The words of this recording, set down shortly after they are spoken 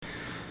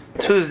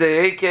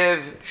Tuesday Akev,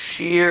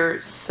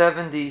 Shiur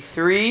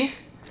 73.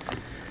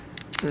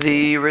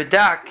 The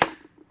Radak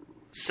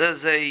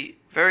says a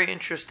very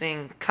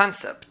interesting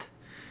concept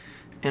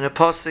in a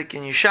pasuk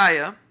in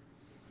Yeshaya,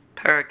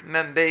 Parak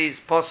Mem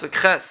Beis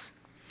pasuk Ches.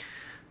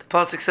 The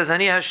pasuk says,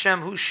 "Ani Hashem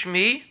hu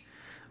shmi,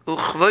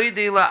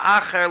 uchvoidi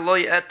la'acher lo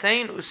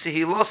yatein,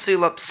 usihilasi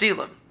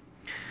lapsilim."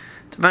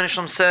 The Ben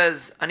Shalom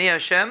says, "Ani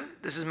Hashem,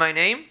 this is my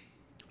name.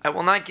 I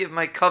will not give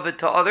my covet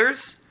to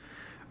others,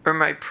 or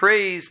my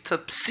praise to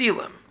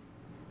psilim,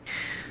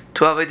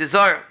 to avodah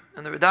zarah."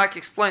 And the Radak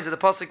explains that the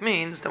pasuk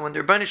means that when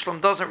the Rebbeinu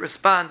Shalom doesn't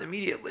respond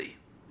immediately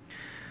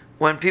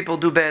when people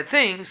do bad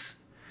things,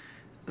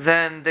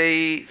 then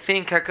they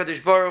think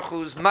HaKadosh Baruch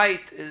Hu's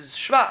might is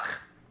shvach.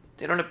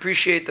 They don't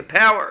appreciate the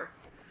power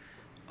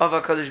of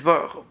HaKadosh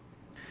Baruch Hu.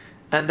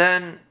 And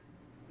then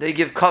they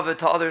give covet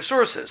to other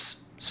sources.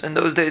 So in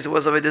those days it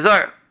was avodah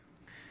zarah.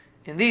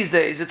 In these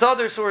days it's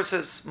other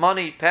sources,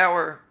 money,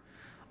 power,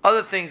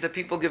 other things that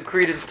people give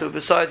credence to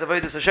besides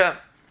avodas Hashem.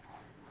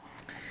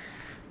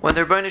 When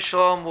the Rebbeinu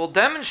Shalom will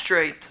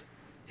demonstrate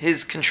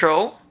his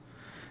control,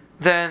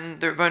 then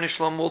the Rebbeinu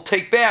Shalom will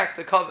take back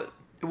the covet.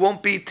 It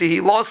won't be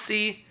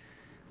tehilasi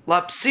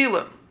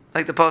lapsilim,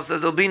 like the pasuk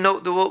says.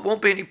 There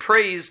won't be any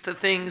praise to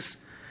things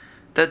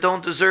that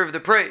don't deserve the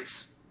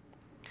praise.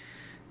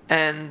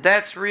 And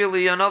that's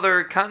really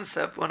another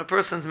concept when a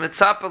person's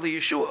mitzapeh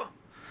liyeshua.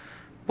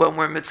 When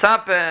we're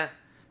mitzapeh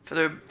for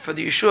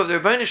the Yeshua of the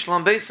Rebbeinu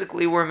Shalom,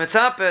 basically we're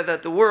mitzapeh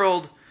that the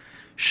world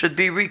should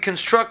be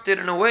reconstructed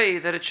in a way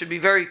that it should be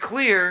very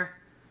clear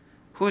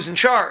who's in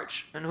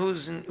charge and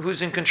who's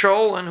in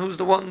control and who's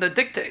the one that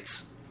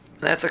dictates.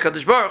 And that's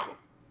HaKadosh Baruch Hu.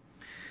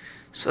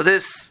 So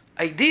this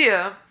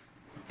idea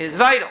is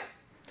vital.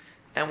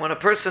 And when a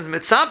person's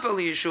mitzapeh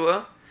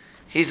liyeshua,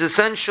 he's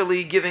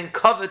essentially giving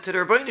covet to the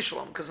Rebbeinu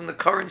Shalom, because in the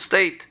current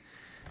state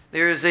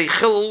there is a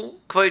chilul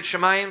kvod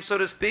shemayim, so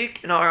to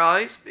speak, in our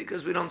eyes,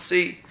 because we don't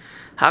see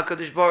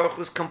HaKadosh Baruch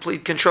Hu's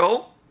complete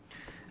control.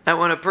 And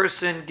when a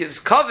person gives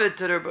covet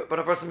to when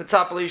a person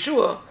mitzapeh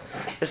liyeshua,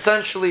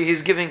 essentially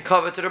he's giving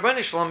covet to the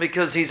Rebbeinu Shalom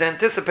because he's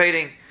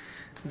anticipating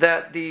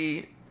that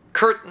the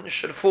curtain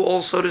should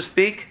fall, so to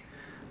speak,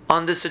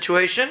 on this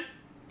situation,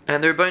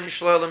 and the Rebbeinu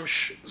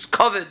Shalom's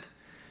covet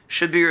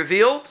should be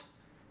revealed,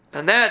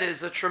 and that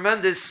is a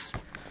tremendous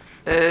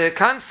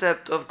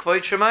concept of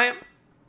kvod shemayim.